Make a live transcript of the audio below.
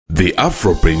The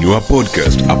AfroPrenuer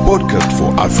podcast, a podcast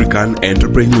for African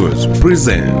entrepreneurs,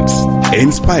 presents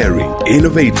inspiring,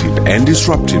 innovative, and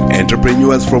disruptive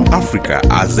entrepreneurs from Africa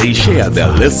as they share their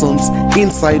lessons,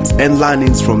 insights, and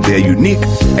learnings from their unique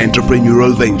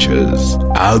entrepreneurial ventures.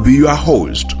 I'll be your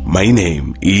host. My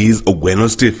name is Ogweno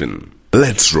Stephen.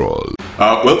 Let's roll.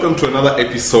 Welcome to another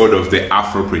episode of the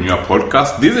AfroPrenuer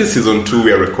podcast. This is season 2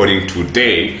 we are recording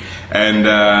today. And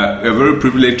we're very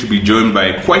privileged to be joined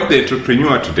by quite the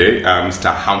entrepreneur today,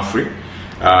 Mr. Humphrey.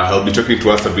 He'll be talking to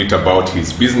us a bit about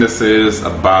his businesses,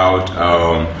 about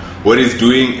what he's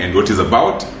doing and what he's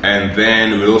about. And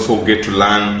then we'll also get to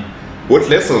learn what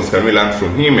lessons can we learn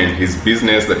from him and his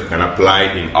business that we can apply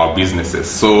in our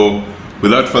businesses. So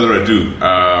without further ado,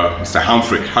 Mr.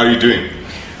 Humphrey, how are you doing?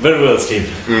 Very well, Steve.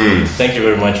 Thank you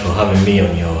very much for having me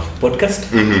on your podcast.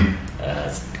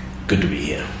 It's good to be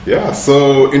here. Yeah,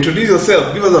 so introduce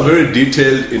yourself. Give us a very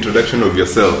detailed introduction of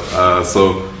yourself.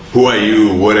 So who are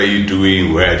you? What are you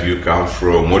doing? Where do you come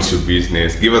from? What's your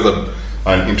business? Give us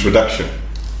an introduction.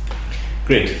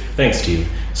 Great. Thanks, Steve.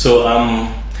 So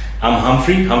I'm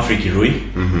Humphrey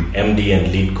KIRUI, MD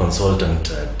and lead consultant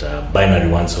at Binary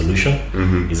One Solution.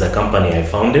 It's a company I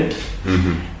founded.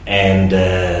 And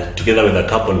together with a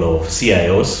couple of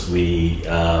CIOs, we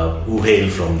who hail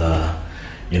from the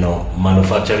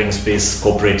manufacturing space,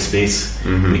 corporate space,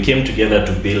 we came together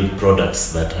to build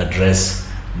products that address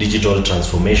digital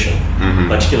transformation,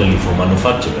 particularly for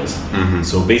manufacturers.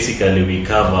 So basically we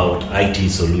carve out IT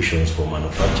solutions for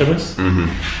manufacturers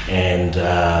and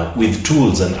with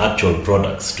tools and actual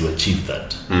products to achieve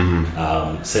that,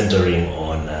 centering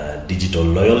on digital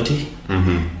loyalty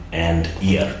and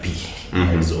ERP,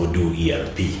 or do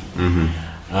ERP.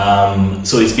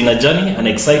 So it's been a journey, an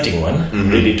exciting one,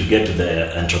 really, to get to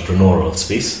the entrepreneurial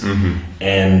space.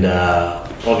 And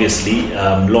obviously,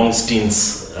 long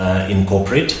stints in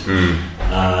corporate,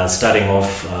 starting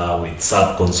off with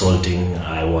SAP Consulting.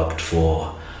 I worked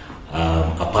for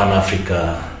a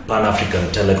Pan-African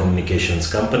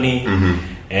telecommunications company,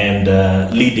 and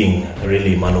leading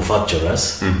really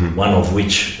manufacturers, one of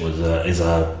which is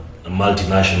a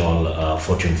multinational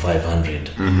Fortune 500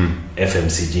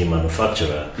 FMCG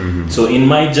manufacturer. So in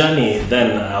my journey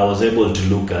then I was able to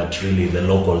look at really the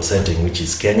local setting, which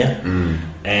is Kenya,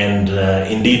 and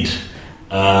indeed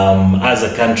as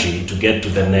a country, to get to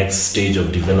the next stage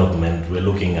of development, we're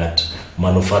looking at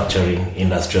manufacturing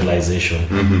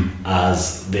industrialization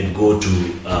as the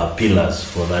go-to pillars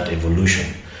for that evolution.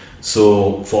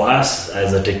 So for us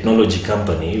as a technology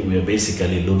company, we are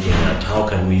basically looking at how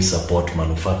can we support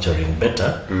manufacturing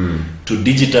better to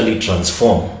digitally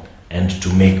transform and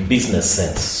to make business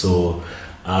sense. So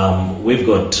we've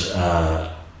got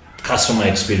customer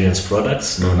experience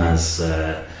products known as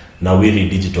Nawiri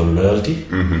Digital Loyalty,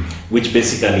 which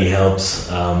basically helps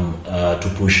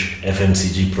to push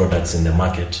FMCG products in the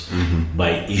market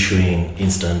by issuing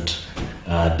instant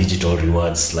digital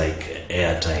rewards like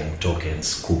airtime,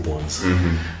 tokens, coupons,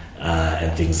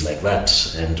 and things like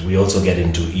that. And we also get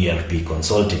into ERP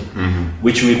consulting,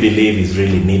 which we believe is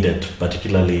really needed,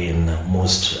 particularly in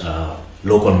most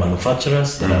local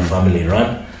manufacturers that are family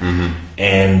run.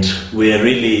 And we are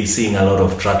really seeing a lot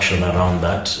of traction around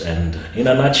that. And in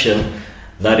a nutshell,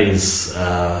 that is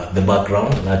the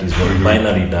background. That is what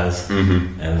Binary does,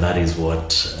 and that is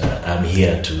what I'm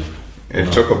here to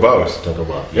talk about.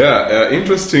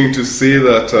 Interesting to see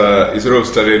that you sort of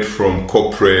started from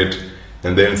corporate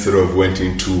and then sort of went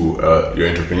into your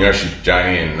entrepreneurship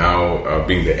journey, and now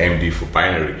being the MD for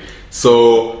Binary.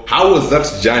 So how was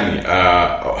that journey?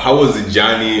 How was the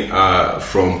journey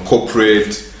from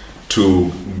corporate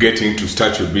to getting to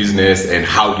start your business, and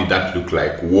how did that look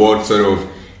like? What sort of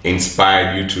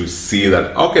inspired you to see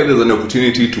that, okay, there's an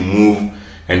opportunity to move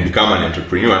and become an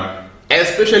entrepreneur?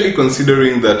 Especially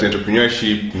considering that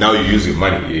entrepreneurship, now you use your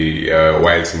money,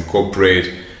 while it's in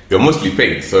corporate, you're mostly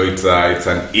paid. So it's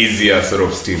an easier sort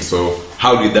of stint. So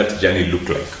how did that journey look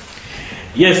like?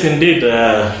 Yes, indeed.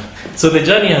 So the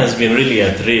journey has been really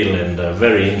a thrill and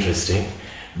very interesting,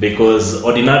 because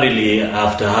ordinarily,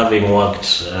 after having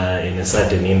worked in a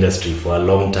certain industry for a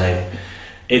long time,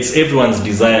 it's everyone's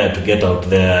desire to get out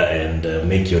there and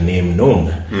make your name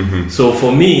known. So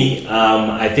for me,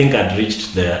 I think I'd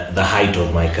reached the height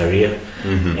of my career,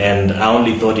 and I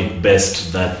only thought it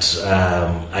best that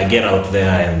I get out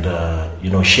there and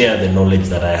share the knowledge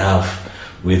that I have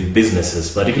with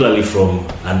businesses, particularly from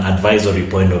an advisory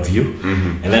point of view.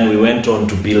 And then we went on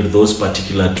to build those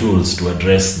particular tools to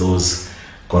address those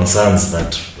concerns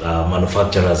that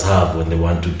manufacturers have when they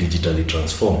want to digitally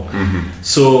transform.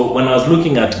 So when I was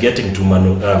looking at getting to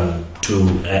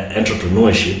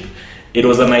entrepreneurship, it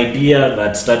was an idea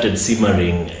that started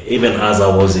simmering even as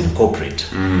I was in corporate.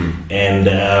 And,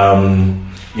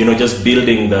 just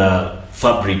building the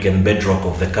fabric and bedrock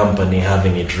of the company,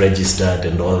 having it registered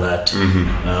and all that,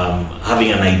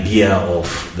 having an idea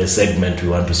of the segment we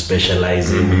want to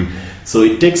specialize in. So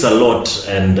it takes a lot,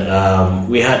 and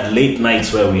we had late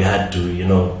nights where we had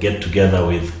to, get together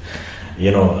with,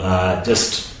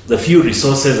 just the few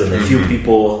resources and the few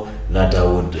people that I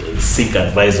would seek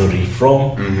advisory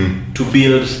from to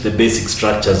build the basic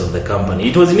structures of the company.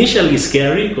 It was initially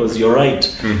scary because you're right,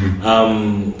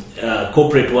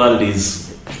 corporate world is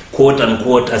quote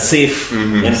unquote a safe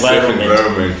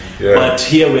environment. Yeah. But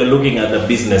here we're looking at the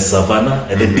business savannah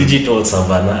and the digital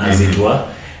savannah, as it were.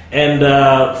 And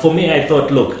for me, I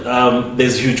thought, look,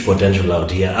 there's huge potential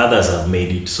out here. Others have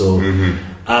made it. So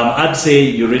I'd say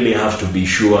you really have to be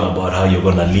sure about how you're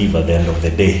going to live at the end of the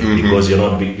day, because you're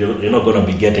not going to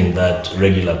be getting that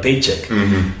regular paycheck.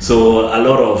 So a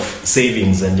lot of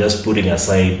savings and just putting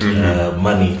aside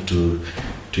money to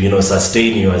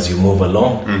sustain you as you move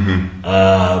along.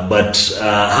 But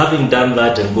having done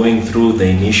that and going through the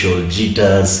initial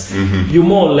jitters, you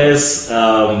more or less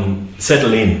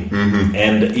settle in,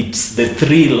 and it's the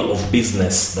thrill of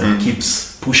business that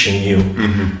keeps pushing you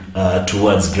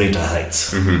towards greater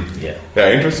heights.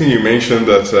 Yeah, interesting you mentioned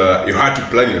that you had to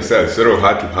plan yourself, sort of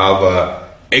had to have a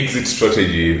exit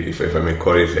strategy, if I may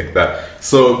call it like that.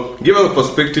 So give us a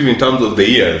perspective in terms of the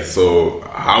years. So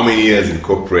how many years in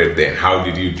corporate, then how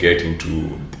did you get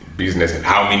into business, and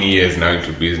how many years now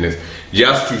into business?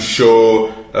 Just to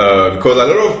show, because a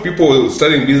lot of people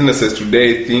starting businesses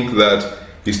today think that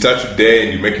you start today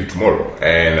and you make it tomorrow,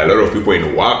 and a lot of people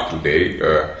in work today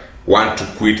want to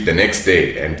quit the next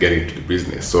day and get into the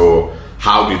business. So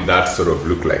how did that sort of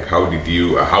look like? How did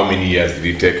you, how many years did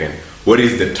it take, and what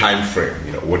is the time frame?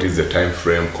 What is the time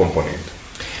frame component?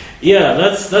 Yeah,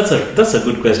 that's a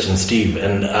good question, Steve.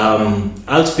 And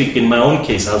I'll speak in my own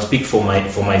case. I'll speak for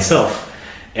myself.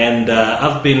 And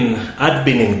I'd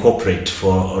been in corporate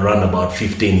for around about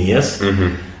 15 years,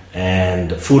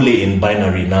 and fully in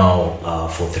binary now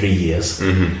for 3 years.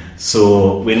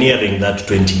 So we're nearing that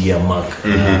 20-year mark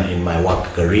in my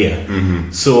work career.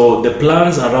 So the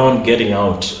plans around getting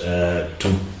out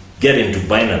to get into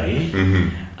binary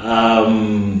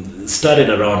started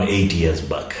around 8 years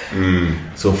back.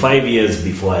 So 5 years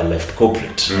before I left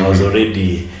corporate, I was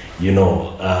already,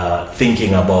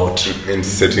 thinking about and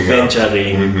setting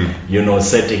venturing,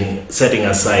 setting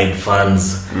aside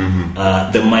funds,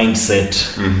 the mindset,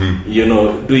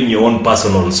 doing your own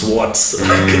personal SWOTs,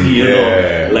 how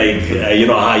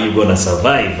you're gonna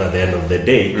survive at the end of the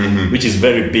day, which is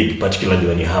very big, particularly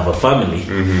when you have a family.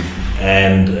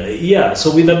 And so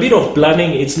with a bit of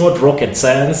planning, it's not rocket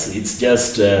science, it's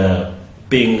just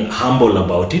being humble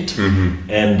about it,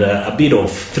 and a bit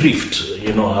of thrift,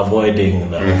 avoiding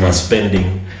the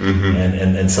overspending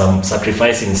and some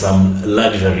sacrificing some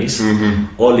luxuries,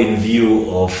 all in view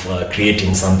of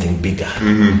creating something bigger.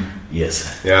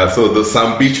 Yes. Yeah, so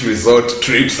some beach resort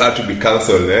trips had to be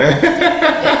cancelled,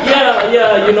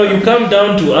 you come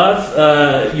down to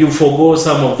earth, you forgo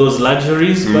some of those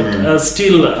luxuries, but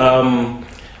still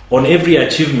on every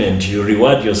achievement you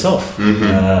reward yourself.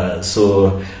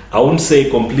 So I won't say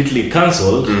completely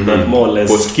cancelled, but more or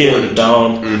less scaled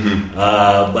down.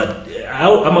 But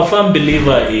I'm a firm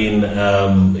believer in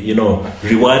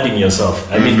rewarding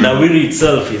yourself. I mean, Nawiri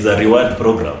itself is a reward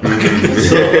program.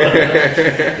 So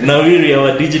Nawiri,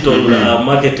 our digital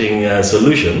marketing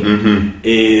solution,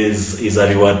 is a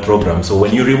reward program. So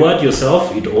when you reward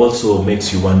yourself, it also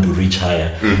makes you want to reach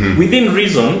higher. Within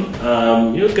reason,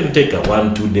 you can take a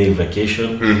 1-2 day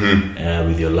vacation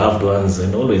with your loved ones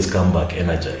and always come back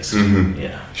energized.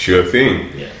 Yeah, sure thing.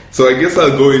 Yeah. So I guess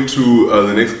I'll go into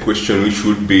the next question, which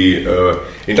would be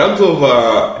in terms of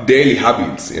daily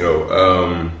habits,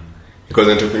 because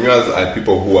entrepreneurs are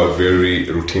people who are very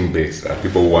routine based,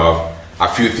 people who have a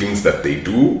few things that they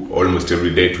do almost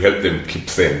every day to help them keep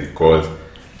sane, because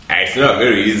it's not a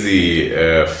very easy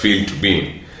field to be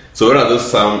in. So what are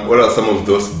some of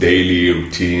those daily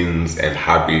routines and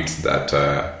habits that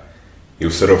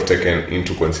you've sort of taken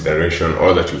into consideration,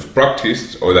 or that you've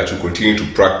practiced, or that you continue to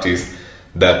practice,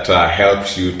 that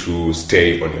helps you to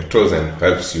stay on your toes and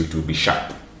helps you to be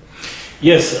sharp?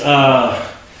 Yes,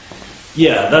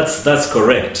 that's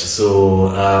correct. So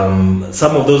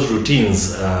some of those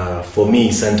routines for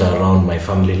me center around my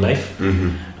family life.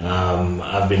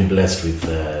 I've been blessed with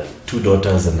 2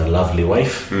 daughters and a lovely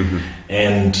wife.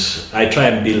 And I try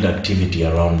and build activity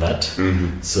around that.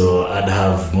 So I'd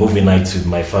have movie nights with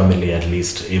my family at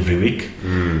least every week.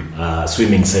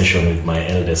 Swimming session with my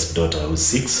eldest daughter, who's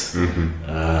 6,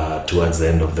 towards the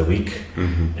end of the week.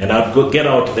 And I'd get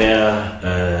out there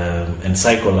and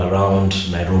cycle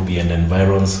around Nairobi and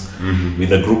environs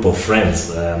with a group of friends.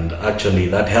 And actually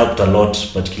that helped a lot,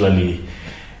 particularly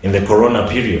in the Corona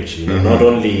period. Not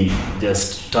only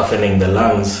just toughening the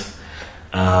lungs,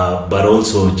 but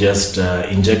also just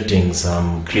injecting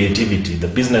some creativity. The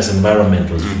business environment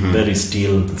was very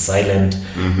still and silent.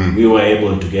 We were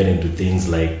able to get into things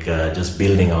like just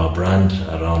building our brand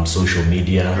around social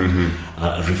media,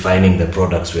 refining the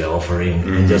products we are offering,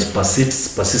 and just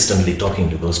persistently talking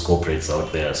to those corporates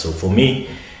out there. So for me,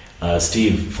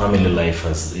 Steve, family life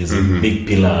is a big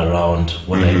pillar around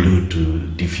what I do to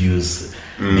diffuse,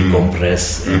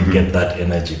 decompress, and get that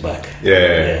energy back.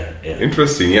 Yeah.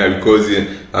 Interesting. Because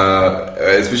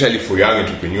especially for young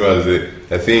entrepreneurs,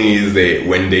 the thing is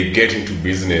when they get into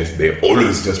business, they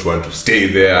always just want to stay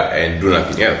there and do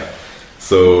nothing else.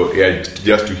 So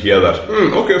just to hear that,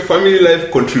 family life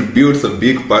contributes a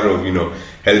big part of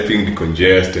helping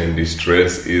decongest and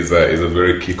distress is a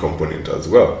very key component as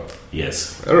well.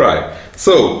 Yes. All right.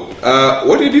 So,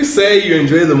 what did you say you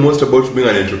enjoy the most about being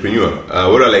an entrepreneur?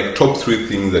 What are like top 3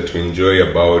 things that you enjoy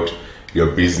about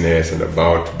your business and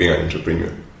about being an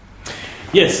entrepreneur?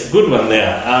 Yes, good one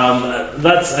there.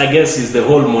 That's, I guess, is the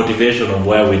whole motivation of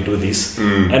why we do this.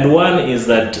 And one is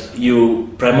that you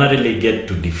primarily get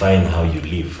to define how you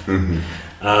live.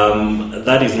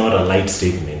 That is not a light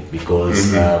statement,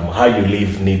 because how you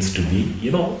live needs to be,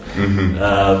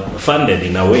 funded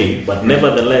in a way, but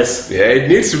nevertheless, it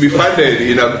needs to be funded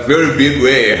in a very big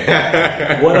way.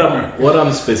 what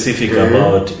I'm specific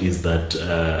about is that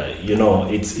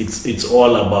it's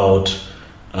all about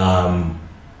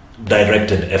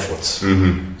directed efforts.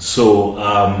 So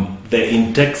the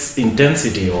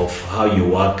intensity of how you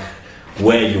work,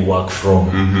 where you work from,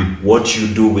 what you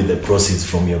do with the proceeds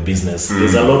from your business.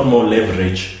 There's a lot more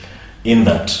leverage in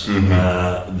that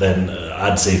than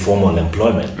I'd say formal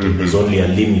employment. There's only a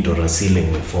limit or a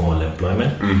ceiling with formal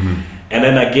employment. And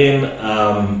then again,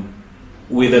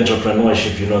 with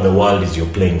entrepreneurship, the world is your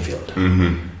playing field.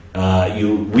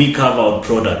 We carve out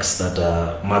products that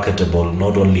are marketable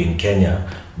not only in Kenya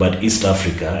but East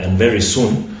Africa, and very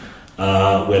soon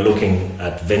we're looking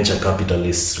at venture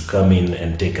capitalists to come in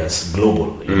and take us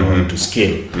global, to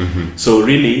scale. So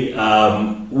really,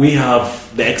 we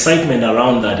have the excitement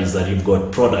around that is that you've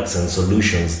got products and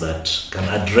solutions that can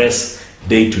address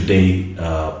day-to-day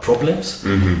problems,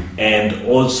 and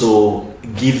also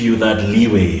give you that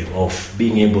leeway of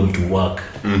being able to work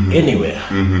anywhere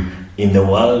in the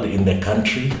world, in the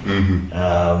country,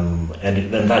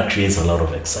 and then that creates a lot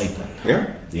of excitement.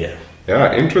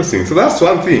 Yeah, interesting. So that's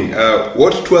one thing.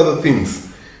 What 2 other things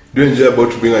do you enjoy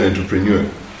about being an entrepreneur?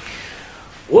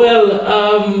 Well,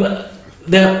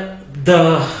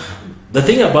 the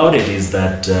thing about it is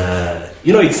that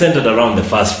it's centered around the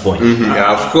first point.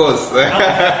 Yeah, of course.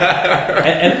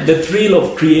 and the thrill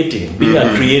of creating, being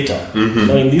a creator.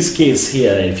 In this case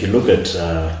here, if you look at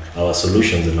our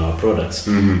solutions and our products,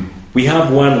 we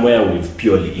have one where we've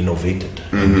purely innovated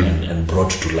and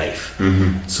brought to life.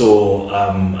 So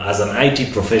as an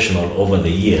IT professional over the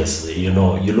years, you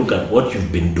look at what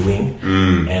you've been doing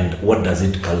and what does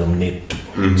it culminate to.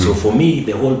 So for me,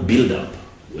 the whole build-up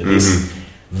with this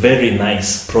very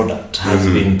nice product has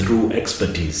been through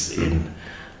expertise in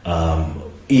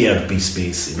ERP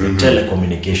space, in the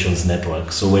telecommunications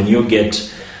network. So when you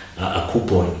get a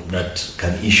coupon that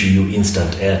can issue you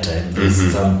instant airtime, there's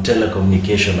some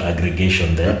telecommunication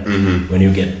aggregation there. When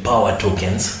you get power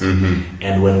tokens,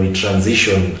 and when we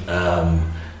transition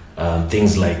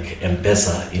things like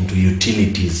M-Pesa into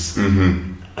utilities,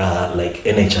 like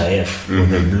NHIF, for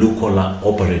the blue collar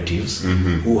operatives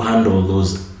who handle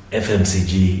those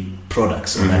FMCG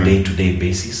products on a day-to-day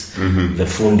basis, the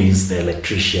fundis, the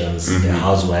electricians, the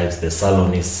housewives, the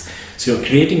salonists. So you're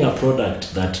creating a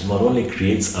product that not only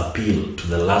creates appeal to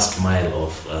the last mile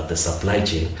of the supply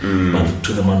chain, but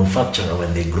to the manufacturer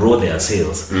when they grow their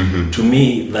sales. To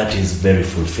me, that is very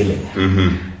fulfilling,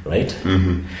 right?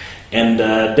 And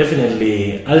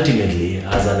definitely, ultimately,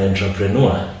 as an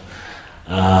entrepreneur,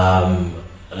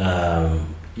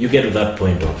 you get to that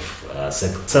point of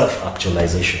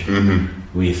self-actualization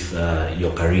with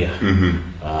your career,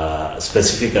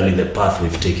 specifically the path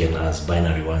we've taken as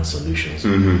Binary One Solutions.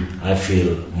 I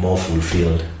feel more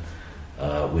fulfilled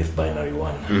with Binary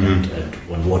One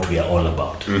and what we are all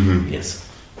about. Yes.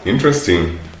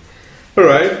 Interesting. All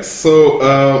right. So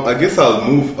I guess I'll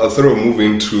move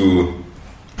into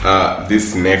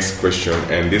this next question,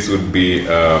 and this would be,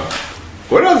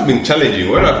 what has been challenging?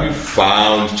 What have you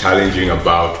found challenging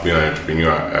about being an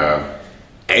entrepreneur?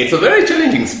 It's a very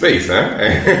challenging space, huh?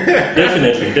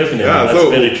 Definitely. Yeah, That's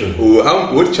very true.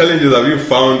 What challenges have you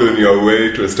found on your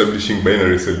way to establishing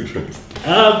binary solutions?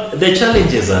 The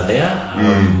challenges are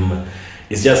there.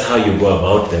 It's just how you go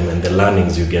about them and the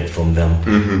learnings you get from them.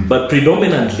 But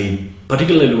predominantly,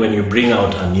 particularly when you bring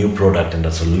out a new product and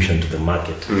a solution to the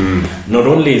market, not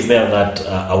only is there that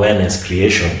awareness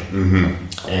creation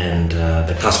and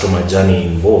the customer journey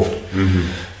involved,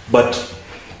 but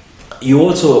you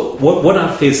also, what I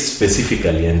face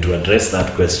specifically, and to address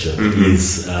that question,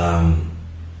 is,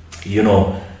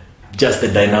 just the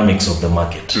dynamics of the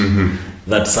market.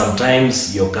 That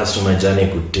sometimes your customer journey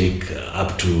could take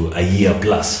up to a year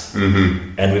plus.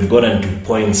 And we've gotten to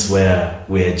points where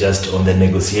we're just on the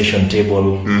negotiation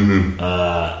table,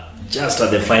 just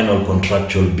at the final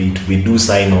contractual bit, we do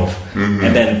sign off,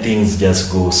 and then things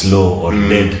just go slow or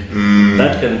dead.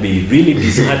 That can be really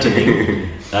disheartening.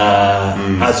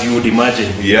 As you would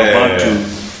imagine, you're about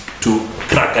to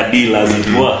crack a deal, as it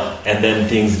were, and then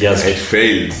things just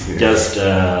fails. Just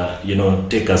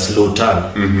take a slow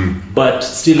turn, but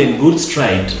still in good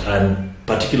stride, and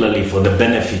particularly for the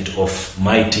benefit of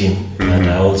my team that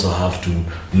I also have to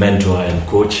mentor and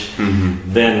coach.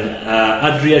 Then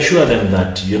I'd reassure them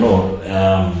that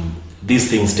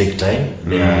these things take time.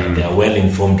 There are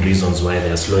well-informed reasons why they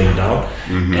are slowing down.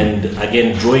 And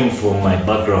again, drawing from my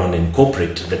background in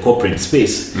the corporate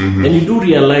space, then you do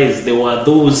realize there were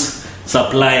those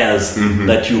suppliers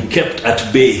that you kept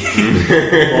at bay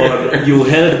or you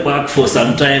held back for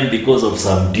some time because of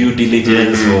some due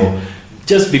diligence or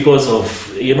just because of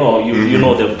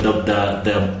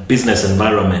the business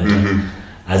environment.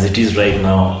 As it is right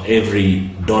now, every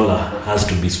dollar has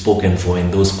to be spoken for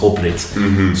in those corporates.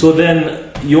 So then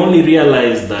you only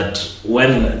realize that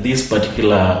when these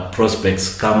particular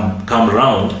prospects come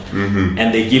around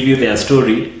and they give you their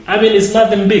story, I mean, it's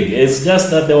nothing big. It's just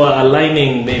that they were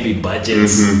aligning maybe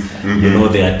budgets,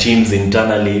 their teams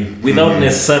internally, without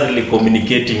necessarily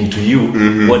communicating to you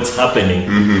what's happening.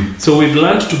 So we've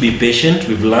learned to be patient,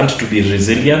 we've learned to be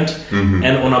resilient,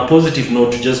 and on a positive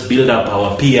note, to just build up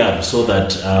our PR so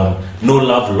that no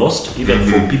love lost, even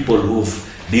for people who've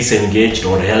disengaged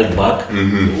or held back,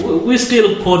 we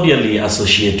still cordially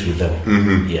associate with them.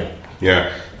 And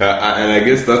I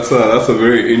guess that's a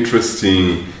very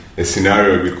interesting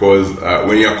scenario, because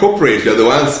when you're corporate, you're the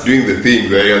ones doing the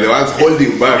thing, right? You're the ones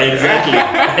holding back.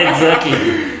 Exactly.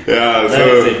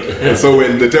 So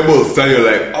when the tables turn, you're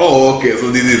like, oh, okay, so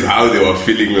this is how they were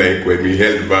feeling like when we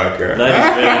held back. That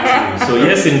is very true. So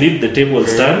yes, indeed, the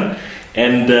tables turn,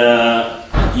 and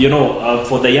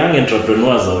for the young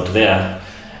entrepreneurs out there,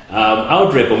 I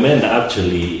would recommend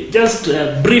actually just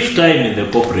a brief time in the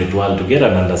corporate world to get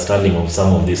an understanding of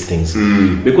some of these things,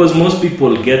 because most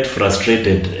people get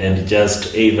frustrated and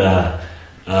just either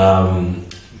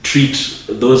treat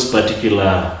those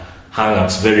particular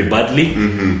hang-ups very badly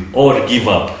or give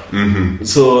up.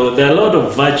 So there are a lot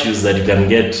of virtues that you can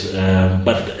get,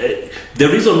 but the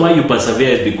reason why you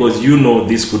persevere is because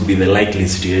this could be the likely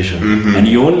situation, and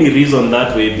you only reason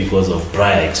that way because of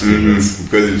prior experience.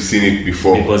 Because you've seen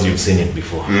it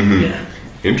before. Yeah.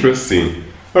 Interesting.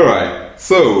 All right.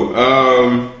 So,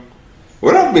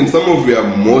 what have been some of your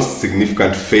most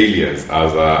significant failures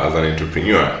as an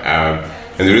entrepreneur?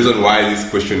 And the reason why this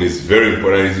question is very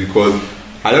important is because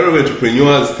a lot of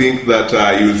entrepreneurs think that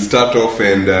you'll start off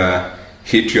and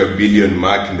hit your billion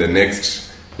mark in the next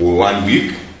 1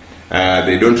 week.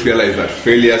 They don't realize that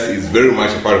failures is very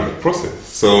much a part of the process.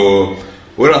 So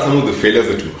what are some of the failures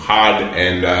that you've had,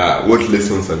 and what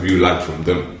lessons have you learned from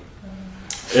them?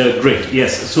 Great,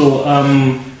 yes. So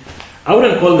I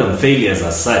wouldn't call them failures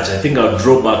as such. I think I'll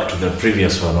draw back to the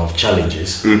previous one of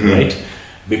challenges, right?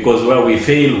 Because where we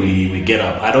fail, we get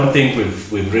up. I don't think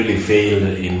we've really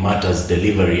failed in matters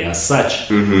delivery as such,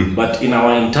 but in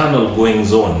our internal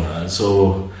goings on.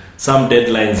 So some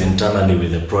deadlines internally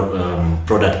with the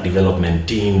product development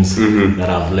teams that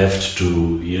have left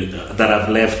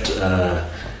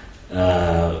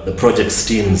the project's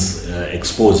teams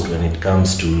exposed when it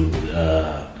comes to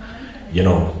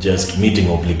just meeting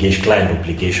client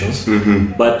obligations.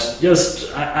 But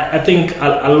just I think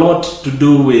a lot to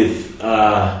do with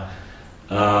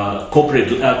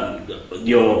corporate,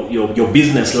 your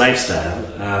business lifestyle,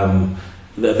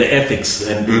 the ethics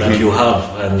that you have,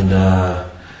 and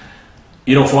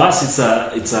for us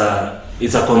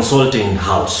it's a consulting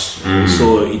house,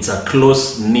 so it's a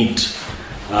close knit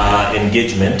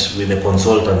engagement with the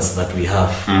consultants that we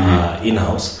have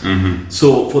in-house.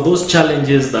 So for those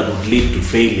challenges that would lead to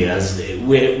failures,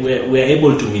 we're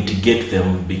able to mitigate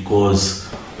them because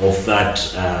of that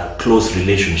close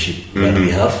relationship that we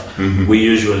have. We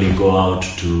usually go out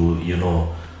to,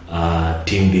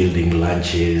 team building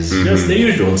lunches, just the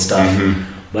usual stuff.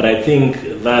 But I think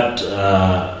that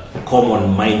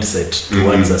common mindset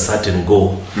towards a certain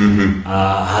goal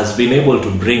has been able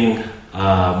to bring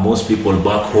most people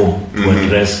back home to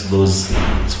address those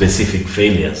specific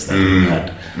failures that we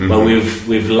had. But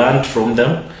we've learned from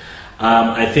them.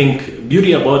 I think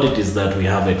beauty about it is that we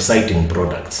have exciting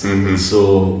products,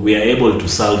 so we are able to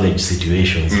salvage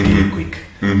situations really quick.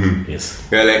 Yes.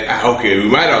 We're like, okay, we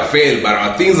might have failed, but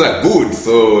our things are good,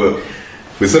 so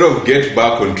we sort of get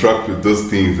back on track with those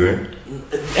things.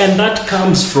 And that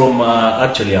comes from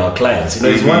actually our clients.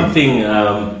 It's one thing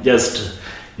just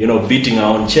beating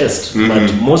our own chest,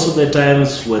 but most of the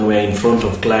times when we're in front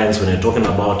of clients, when we're talking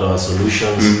about our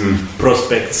solutions,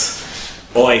 prospects,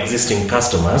 or existing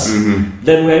customers,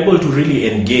 then we're able to really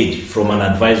engage from an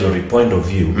advisory point of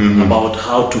view about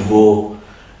how to go,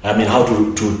 how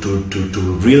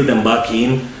to reel them back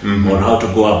in, or how to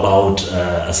go about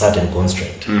a certain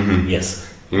constraint.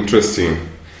 Yes. Interesting.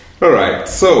 All right.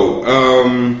 So,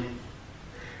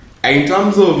 in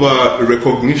terms of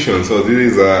recognition, so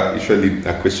this is usually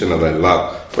a question that I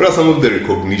love. What are some of the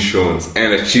recognitions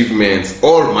and achievements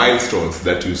or milestones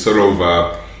that you sort of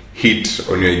hit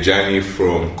on your journey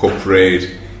from corporate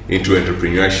into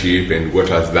entrepreneurship, and what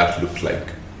has that looked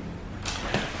like?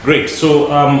 Great. So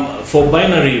for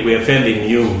Binary, we are fairly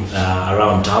new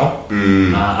around town.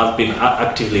 I've been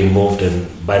actively involved in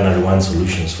Binary One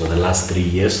Solutions for the last 3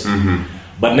 years.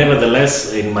 But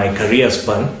nevertheless, in my career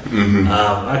span,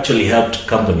 I've actually helped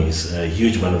companies,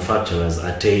 huge manufacturers,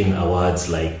 attain awards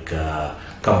like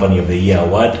Company of the Year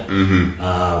Award in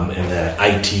the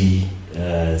IT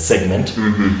segment,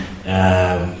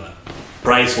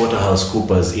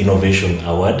 PricewaterhouseCoopers Innovation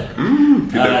Award.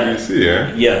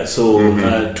 PwC, yeah. So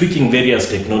tweaking various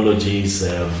technologies,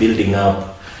 building up,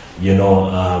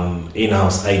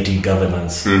 in-house IT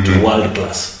governance to world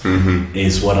class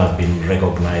is what I've been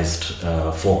recognized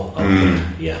for.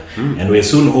 Yeah, and we're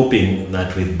soon hoping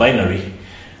that with Binary,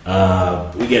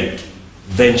 we get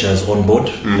ventures on board,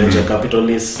 venture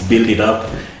capitalists, build it up,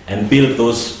 and build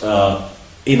those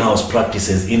in-house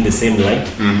practices in the same light.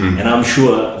 And I'm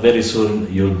sure very soon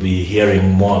you'll be hearing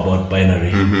more about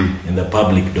Binary in the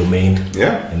public domain,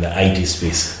 in the IT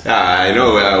space. I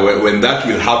know when that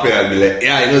will happen, I'll be like,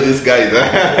 I know this guy.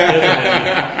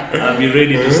 I'll be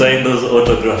ready to sign those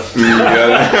autographs.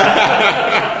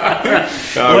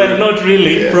 Well, not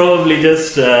really. Probably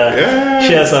just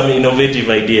share some innovative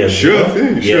ideas. Sure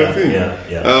thing.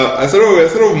 We're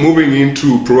sort of moving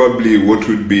into probably what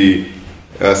would be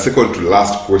second to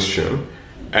last question,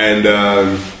 and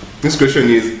this question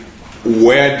is,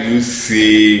 where do you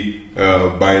see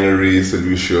Binary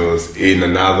Solutions in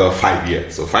another 5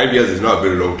 years? So 5 years is not a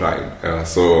very long time.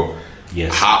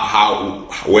 Yes.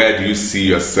 Where do you see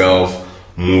yourself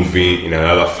moving in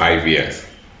another 5 years?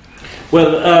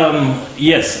 Well,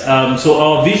 yes. So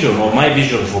our vision, or my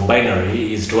vision for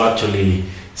Binary, is to actually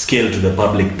scale to the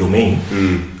public domain,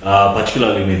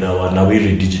 particularly with our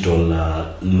Nawiri digital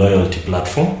loyalty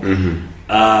platform.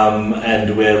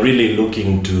 And we're really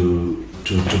looking to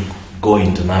go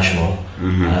international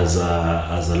as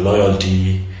a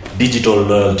digital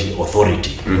loyalty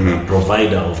authority, a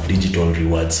provider of digital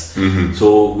rewards.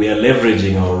 So we are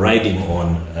leveraging or riding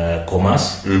on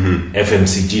commerce,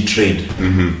 FMCG trade,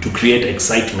 to create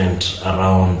excitement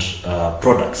around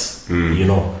products,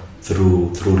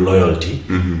 through loyalty.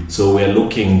 So we are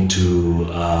looking to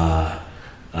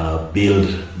build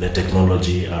the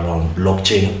technology around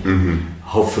blockchain,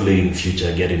 hopefully in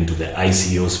future get into the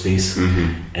ICO space.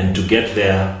 And to get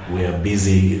there, we are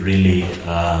busy really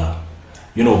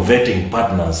vetting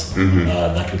partners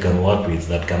that we can work with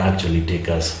that can actually take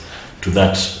us to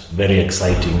that very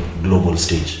exciting global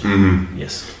stage.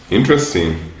 Yes.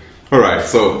 Interesting. All right,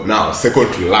 so now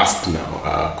second to last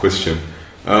question.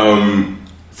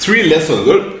 3 lessons.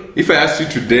 If I asked you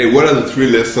today, what are the 3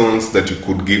 lessons that you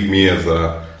could give me as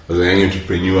a young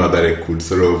entrepreneur that I could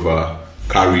sort of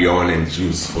carry on and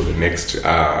use for the next, in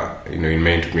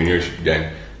my entrepreneurship journey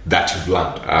that you've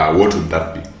learned? What would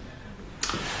that be?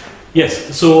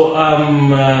 Yes. So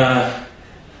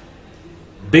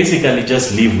basically,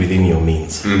 just live within your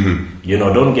means.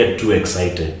 Don't get too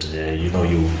excited.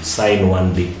 You sign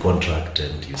one big contract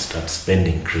and you start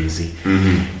spending crazy,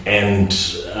 and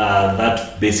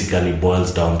that basically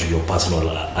boils down to your personal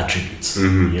attributes.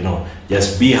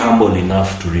 Just be humble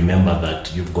enough to remember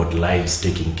that you've got lives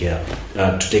to take care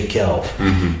of.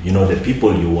 The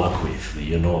people you work with,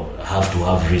 have to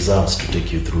have reserves to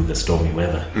take you through the stormy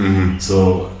weather.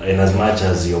 So, in as much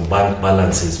as your bank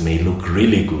balances may look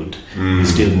really good, you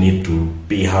still need to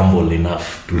be humble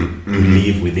enough to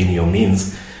live within your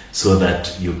means, so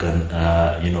that you can,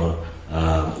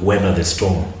 weather the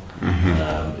storm.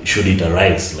 Should it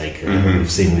arise, like we've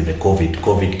seen with the COVID.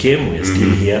 COVID came, we're still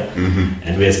here,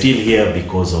 and we're still here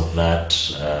because of that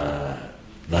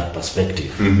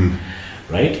perspective.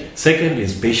 Right? Second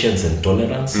is patience and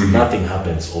tolerance. Nothing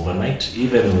happens overnight,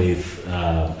 even with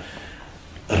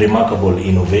remarkable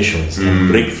innovations and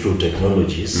breakthrough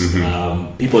technologies.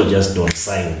 People just don't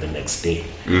sign the next day.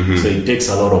 So it takes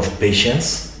a lot of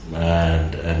patience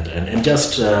and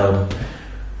just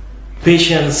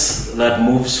patience that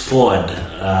moves forward,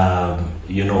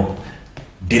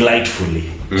 delightfully.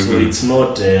 So it's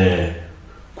not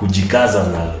kujikaza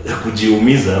na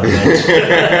kujiumiza,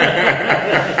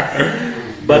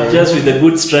 but just with the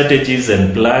good strategies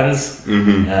and plans,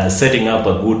 setting up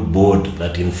a good board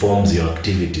that informs your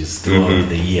activities throughout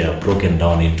the year, broken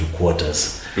down into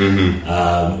quarters,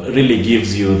 really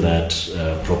gives you that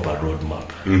proper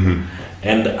roadmap.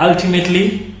 And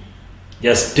ultimately,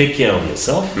 just take care of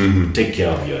yourself, take care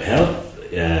of your health,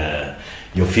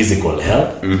 your physical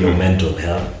health, your mental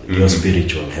health, your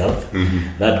spiritual health.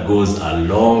 That goes a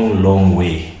long, long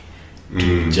way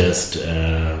to just,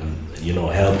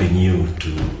 helping you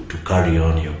to carry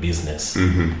on your business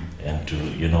and to,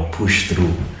 push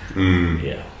through.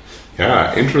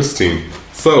 Yeah, interesting.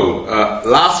 So,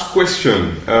 last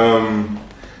question.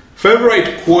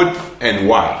 Favorite quote and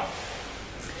why?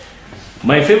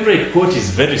 My favorite quote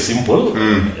is very simple.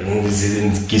 This is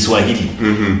in Kiswahili.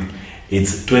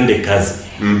 It's twende kazi.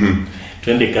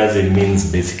 Twende kazi means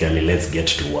basically let's get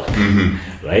to work,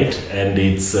 right? And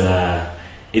it's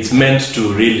meant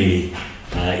to really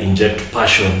inject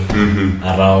passion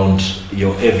around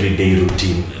your everyday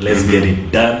routine. Let's get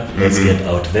it done. Let's get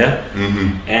out there.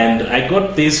 And I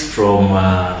got this from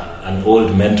an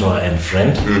old mentor and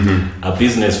friend, a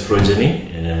business progeny,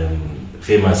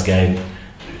 famous guy.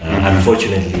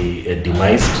 Unfortunately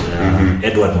demised,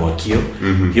 Edward Mwakio.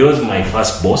 He was my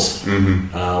first boss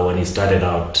when he started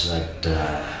out at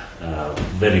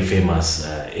very famous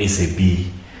SAP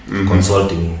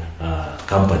consulting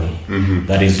company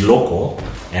that is local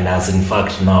and has in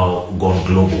fact now gone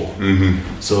global.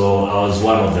 So I was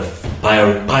one of the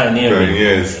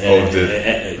pioneers of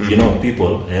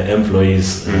people,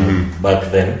 employees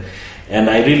back then. And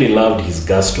I really loved his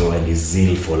gusto and his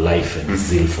zeal for life and his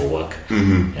zeal for work.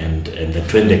 And the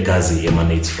twende kazi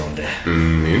emanates from there.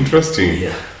 Interesting.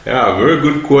 Yeah, very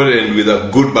good quote and with a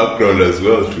good background as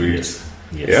well to it.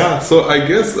 Yes. Yeah, so I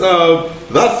guess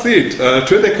that's it.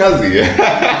 Twende kazi.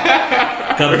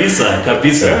 Kabisa.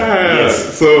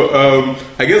 Yes. So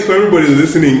I guess for everybody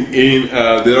listening in,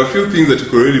 there are a few things that you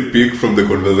could really pick from the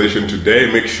conversation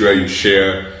today. Make sure you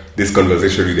share this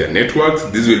conversation with your networks.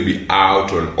 This will be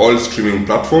out on all streaming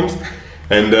platforms.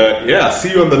 And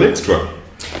see you on the next one.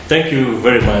 Thank you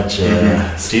very much,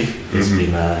 Steve. It's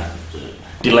been a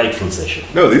delightful session.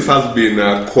 No, this has been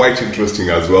quite interesting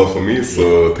as well for me.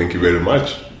 So thank you very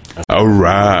much.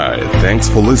 Alright, thanks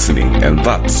for listening, and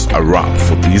that's a wrap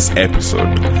for this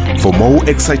episode. For more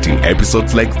exciting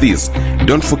episodes like this,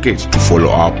 don't forget to follow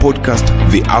our podcast,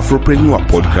 the AfroPrenuer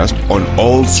Podcast, on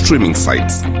all streaming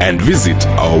sites, and visit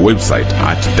our website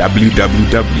at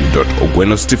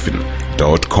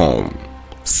www.ogwenostephen.com.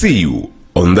 See you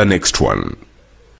on the next one.